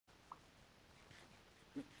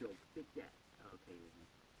Good joke. Take that.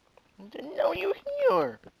 Okay. Didn't know you were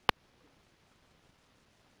here.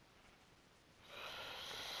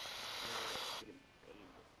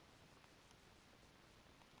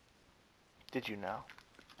 Did you know?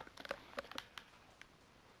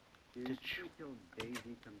 Dude, Did you? wait till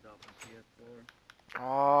Daisy comes out for PS4. Oh,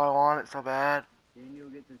 I want it so bad. Then you'll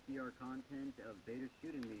get to see our content of Vader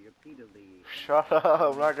shooting me repeatedly Shut and up,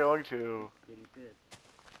 I'm me not going to. getting pissed.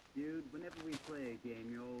 Dude, whenever we play a game,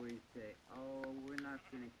 you always say, "Oh, we're not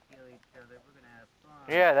gonna kill each other. We're gonna have fun."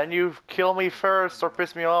 Yeah, then you kill me first or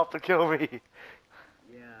piss me off to kill me.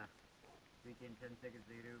 Yeah. Freaking 10 seconds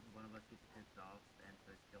later, one of us gets pissed off and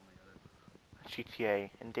starts killing the other.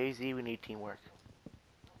 GTA. In DayZ, we need teamwork.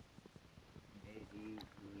 Daisy,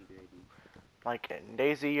 we need Daisy. Like, in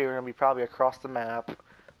DayZ, you're gonna be probably across the map.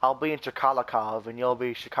 I'll be in Chikalikov, and you'll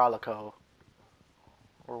be Shikaliko.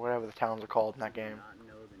 Or whatever the towns are called in You that do game. not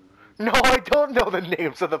know the names No, of the I towns. don't know the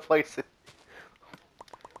names of the places.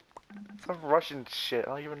 Some Russian shit,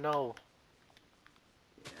 I don't even know.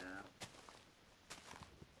 Yeah.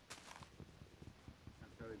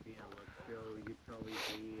 I'd probably be in a Luxville. You'd probably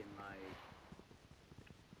be in, like,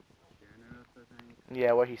 Chernoff, I think.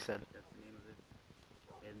 Yeah, what he said. That's the name of it.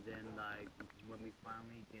 And then, like, when we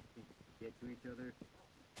finally get to each other,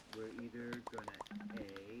 we're either gonna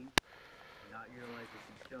A, not utilize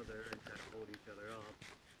each other and try to hold each other up,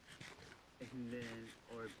 and then,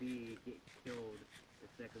 or B, get killed the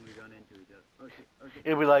second we run into each other. Oh shit, oh shit,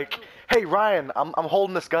 It'll be oh, like, oh! hey Ryan, I'm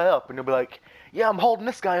holding this guy up. And you'll be like, yeah, I'm holding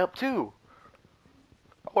this guy up too.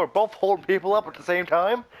 Oh, we're both holding people up at the Yeah. same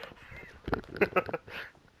time?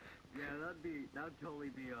 Yeah, that'd totally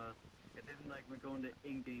be and then like we're going to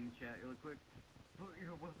in-game chat real quick. Put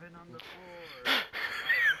your weapon on the floor. Oh,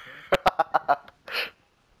 okay.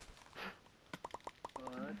 Oh,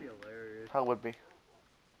 that'd be hilarious. How would be?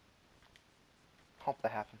 Hope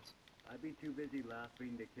that happens. I'd be too busy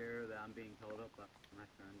laughing to care that I'm being held up by my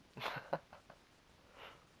friend.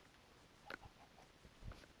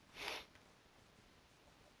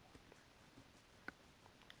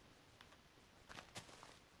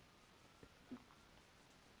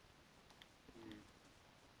 Mm.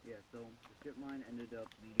 Yeah, so the strip mine ended up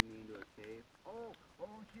leading me into a cave. Oh,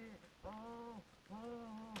 oh shit! Oh,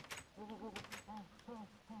 oh, oh, oh, oh,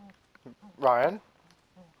 oh, Ryan?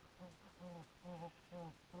 oh.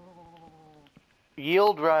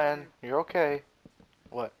 Yield, I did Ryan. it! You're okay.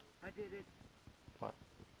 What? I did it! What?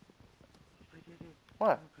 I did it!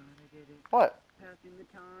 What? Oh god, I did it! What? Passing the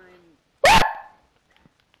time!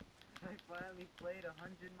 I finally played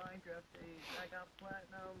 100 Minecraft days. I got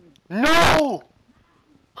platinum. No!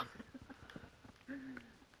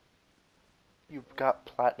 You've got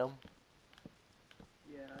platinum.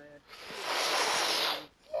 Yeah, I got platinum.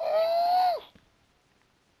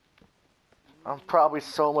 I'm probably Wee.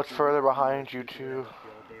 so much Dude, further most behind you people would have two. a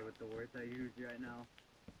field day with the words I use right now.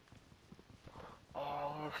 Oh,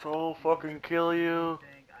 I'll so He would fucking just kill be me you.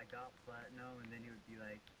 saying I got platinum, and then he would be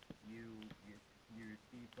like, you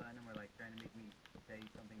received platinum, or like trying to make me say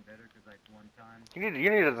something better. Cause like one time You he needed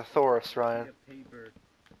gave a us like thesaurus, a sheet Ryan. of paper.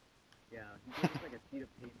 Yeah, he gave us like a sheet of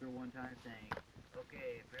paper one time saying,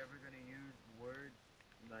 okay, if you're ever gonna use words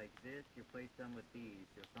like this, you replace them with these.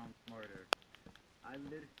 You'll sound smarter. I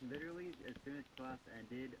literally, as soon as class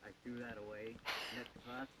ended, I threw that away. Next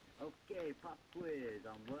class, okay, pop quiz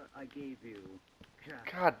on what I gave you.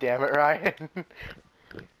 God damn it, Ryan.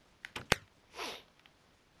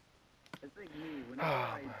 It's like me, whenever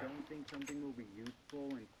Oh, I don't think something will be useful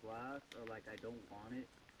in class, or like I don't want it,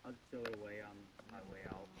 I'll just throw it away on my way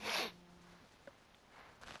out.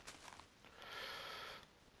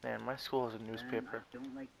 man, my school has a Then I newspaper.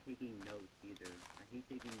 don't like taking notes either. I hate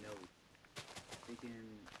taking notes.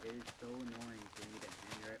 Freaking, it is so annoying for me to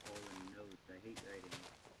handwrite all the notes. I hate writing.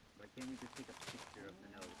 Why can't we just take a picture of the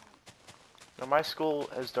note? Now, my school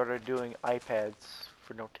has started doing iPads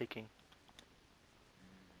for note taking.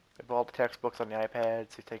 They have all the textbooks on the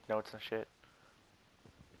iPads, they take notes and shit.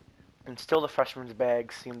 And still the freshmen's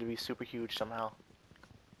bags seem to be super huge somehow.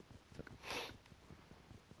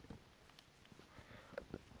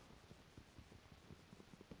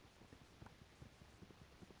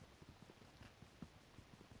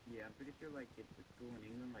 Yeah, I'm pretty sure like it's the school in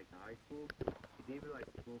England, like the high school, they gave her like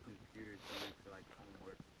full computers to use for like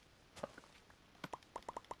homework.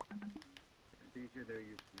 I'm pretty sure they're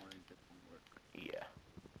used more than just homework. Yeah.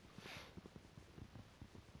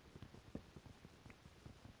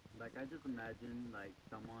 Like I just imagine like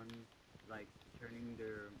someone like turning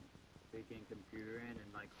their freaking computer in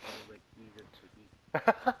and like all the keys are sticky.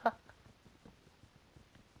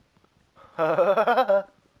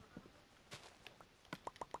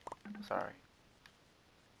 Sorry.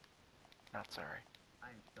 Not sorry.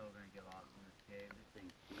 I'm still gonna get lost in this cave. This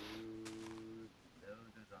thing's huge.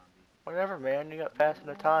 Those are zombies. Whatever, man. You got passing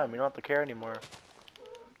the time. You don't have to care anymore.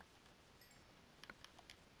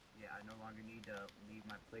 Yeah, I no longer need to leave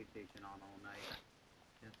my PlayStation on all night.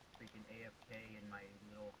 Just freaking AFK in my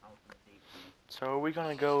little house of safety. So are we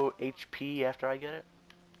gonna go HP after I get it?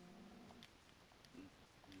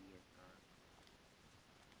 HPSR.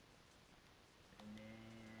 And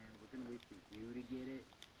then we're gonna wait for you to get it.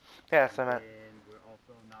 Yeah, And so I meant. then we're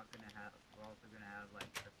also gonna have like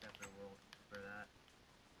a separate world for that.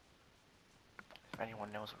 If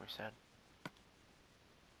anyone knows what we said.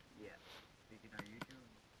 Yeah. Speaking our YouTube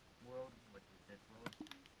world, which is this world,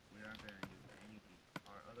 we aren't gonna do anything.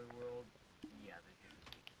 Our other world, yeah, there's gonna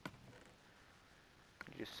be.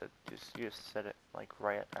 You just said it like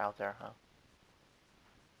right out there, huh?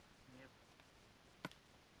 Yep.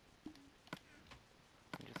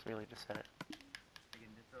 You just really just said it.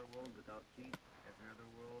 Again, this is our world without cheats. Every other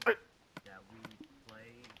world that we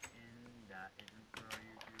play in that isn't for our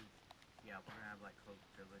YouTube, yeah, we're gonna have like host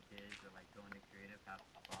privileges or like go into creative, have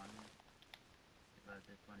fun. But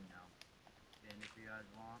this one, no. And if you guys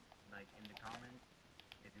want, like in the comments,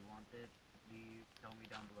 if you want this, please tell me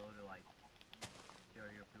down below to like show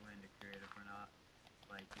you if we went into creative or not.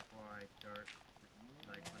 Like before I start,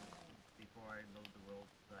 like before I load the world,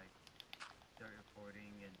 like start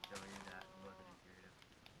recording and show you that it wasn't in creative.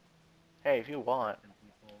 Hey, if you want, Some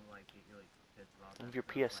people like get really pissed about that with your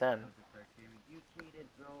stuff. Like PSN, they'll just start screaming, "You cheated,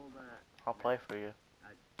 bro!" But I'll play for you.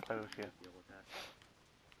 I Play with you. deal with that.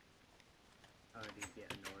 I already get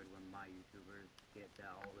annoyed when my YouTubers get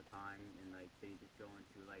that all the time, and like they just go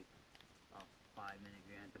into like a 5-minute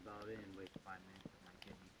rant about it and waste 5 minutes of my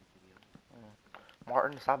good YouTube videos.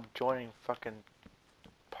 Martin, stop joining fucking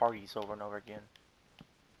parties over and over again.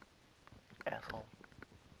 Asshole.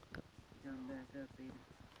 Come back up, baby.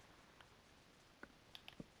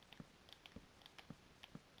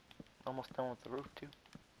 Almost done with the roof, too.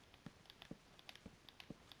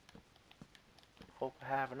 Hope I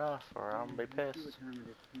have enough, or I'm gonna be Let's see pissed. what time it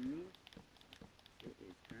is, Henry. It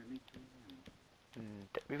is currently 2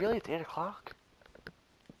 a.m. Really? It's 8 o'clock?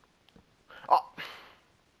 Oh!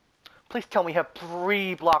 Please tell me you have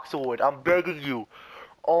 3 blocks of wood. I'm begging you.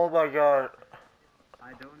 Oh my god.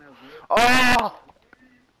 I don't have wood. Oh!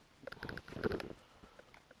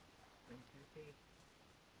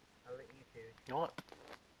 I'll let you choose. You know what?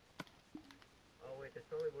 Oh wait, there's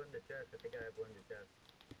totally wood in the chest. I think I have wood in the chest.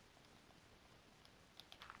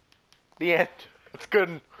 The end. It's good.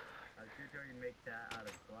 I was sure you make that out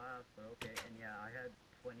of glass, but okay. And yeah, I had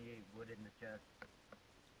 28 wood in the chest.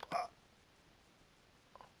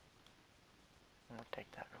 I'm gonna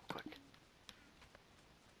take that real quick.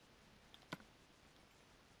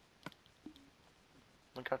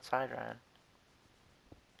 Look outside, Ryan.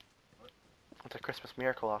 What? It's a Christmas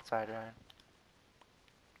miracle outside, Ryan.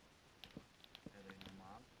 Are there no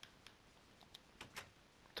mobs?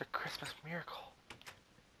 It's a Christmas miracle.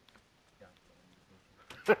 That's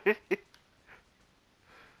the only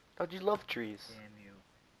Don't you love trees? Damn you.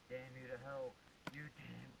 Damn you to hell. You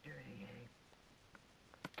damn dirty ape.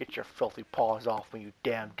 Get your filthy paws off me, you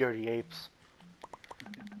damn dirty apes.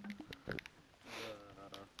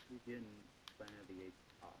 You didn't Planet of the Apes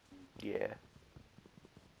awesome. Yeah.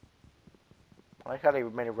 I like how they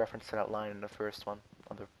made a reference to that line in the first one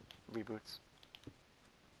of the reboots.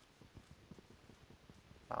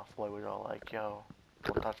 Malfoy was all like, yo,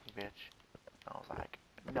 don't touch me, bitch. I was like,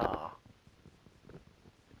 nah. I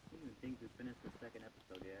don't even think we finished the second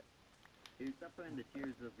episode yet. Dude, stop putting the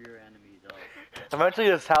tears of your enemies up. Eventually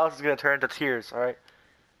this house is gonna turn into tears, alright?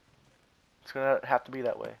 It's gonna have to be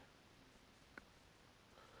that way.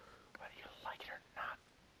 Whether you like it or not.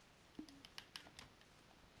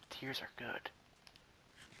 Tears are good.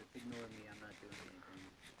 Just ignore me, I'm not doing anything.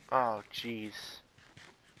 Oh, jeez.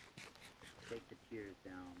 Take the tears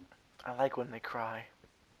down. I like when they cry.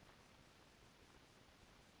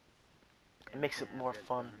 It makes it more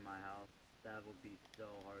fun. In my house, that would be so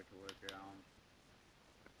hard to work around.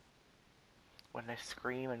 When they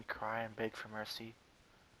scream and cry and beg for mercy,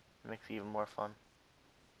 it makes it even more fun.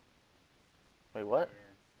 Wait, what?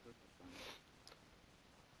 Yeah, this is fun.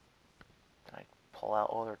 Then I pull out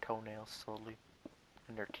all their toenails slowly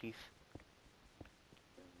and their teeth.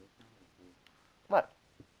 Yeah, this sounds like cool. What?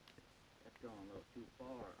 That's going a little too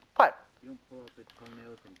far. What? You don't pull out the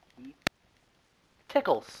toenails and teeth.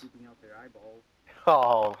 Tickles. Scooping out their eyeballs.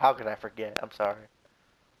 Oh, how could I forget? I'm sorry.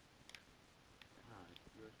 God,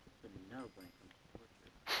 you're such a nub when it comes to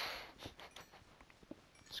torture.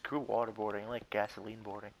 Screw waterboarding. I like gasoline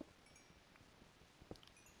boarding.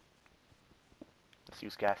 Let's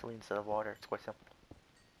use gasoline instead of water. It's quite simple.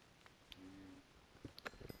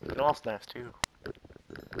 You know what's nice too?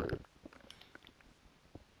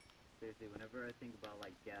 Seriously, whenever I think about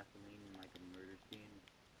like gasoline in like a murder scene,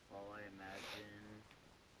 all I imagine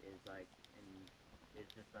is like,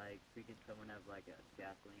 it's just like freaking someone have like a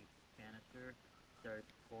gasoline canister,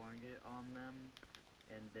 starts pouring it on them,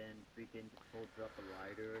 and then freaking just holds up a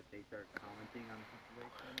lighter. They start commenting on the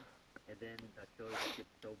situation, and then the killer just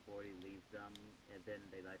gets so bored he leaves them, and then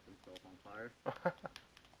they light themselves on fire.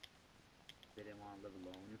 They didn't want to live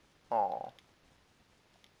alone. Aw.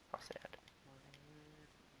 How sad.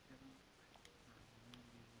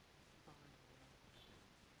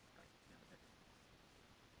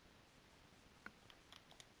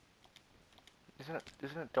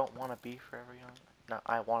 Isn't it Don't Wanna Be Forever Young? Not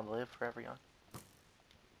I Wanna Live Forever Young? If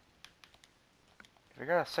you're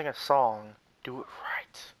gonna sing a song, do it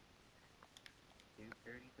right. Dude,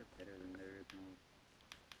 parodies are better than the originals.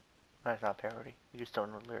 That's not parody. You just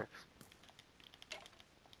don't know the lyrics.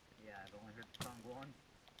 Yeah, I've only heard the song once.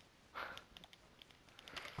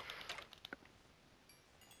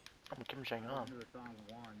 I'm Kim I Jong-un. listened to the song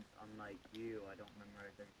once. Unlike you, I don't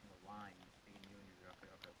memorize every single line. Being you and your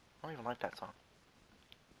okay. I don't even like that song.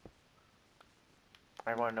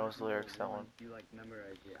 Everyone knows the lyrics, that one. You like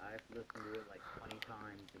memorize it. I have to listen to it like 20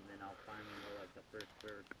 times, and then I'll finally know like the first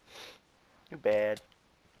verse. Too bad.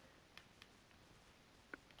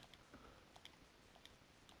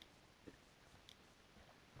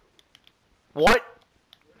 What?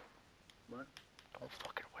 What? Don't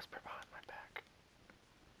fucking whisper behind my back.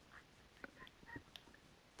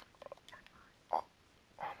 Oh,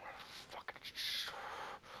 I'm gonna fucking...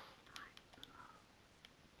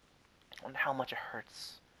 I wonder how much it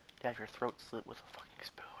hurts to have your throat slit with a fucking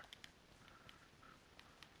spoon.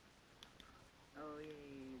 Oh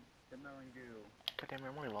yay, the melon grew. Goddamn,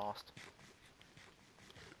 I'm only lost.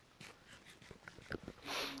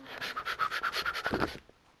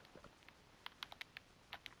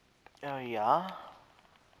 Oh yeah?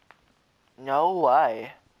 No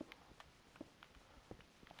way.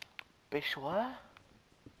 Bish what?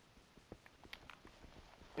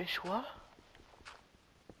 Bish what?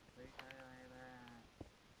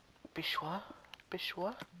 Bish what? Bish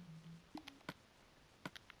what?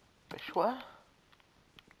 Bish what?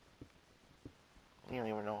 You don't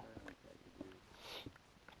even know.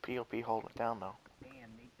 POP holding it down though.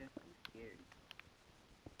 Damn, they just too scared.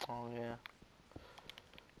 Oh yeah.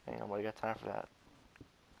 Ain't nobody got time for that.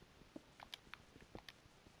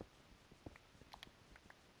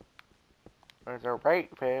 There's a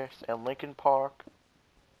rapist in Lincoln Park.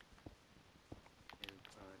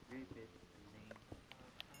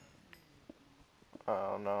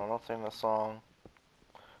 Oh no, don't sing the song.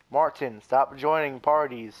 Martin, stop joining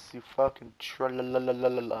parties, you fucking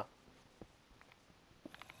tra-la-la-la-la-la.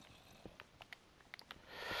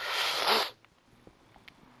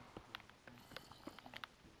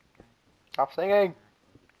 Stop singing!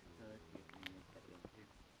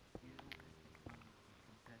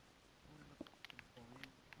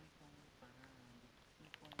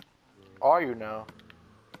 Are you now?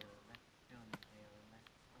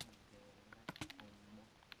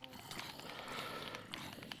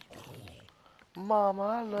 Mama,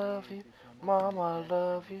 I love you. Mama, I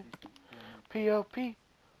love you. P.O.P.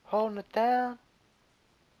 holding it down.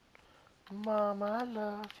 Mama, I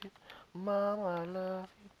love you. Mama, I love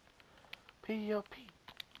you. P.O.P.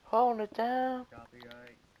 holding it down.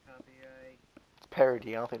 Copyright, copyright. It's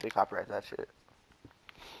parody. I don't think they copyright that shit.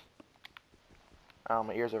 Oh,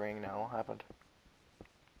 my ears are ringing now. What happened?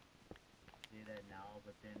 Do that now,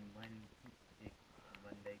 but then when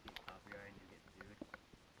they get copyright and you get sued,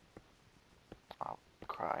 I'll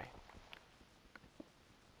cry.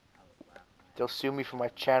 I would laugh my They'll sue me for my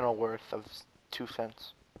channel worth of 2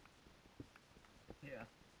 cents. Yeah.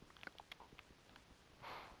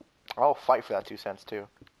 I'll fight for that 2 cents too.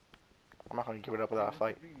 I'm not gonna give it up without a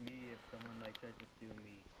fight. It would be me if someone like tries to sue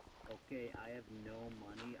me. Okay, I have no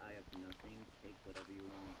money, I have nothing, take whatever you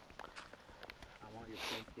want. I want your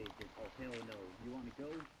PlayStation. Oh hell no. You wanna go?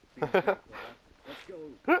 Let's go.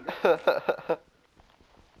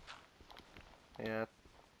 Yeah.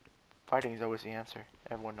 Fighting is always the answer.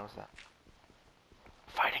 Everyone knows that.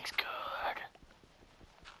 Fighting's good.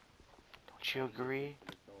 Don't you agree?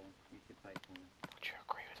 You should fight for me. Don't you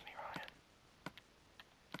agree with me, Ryan?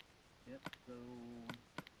 Yep, so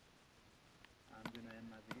I'm gonna end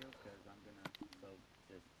my video because I'm gonna go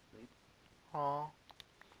to sleep. Aw.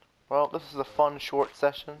 Well, this is a fun short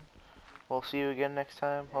session. We'll see you again next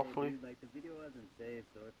time, hopefully. Dude, like the video hasn't saved,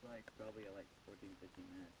 so it's like probably like 14-15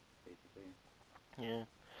 minutes, basically. Yeah.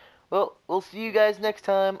 Well, we'll see you guys next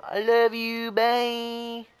time. I love you.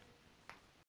 Bye.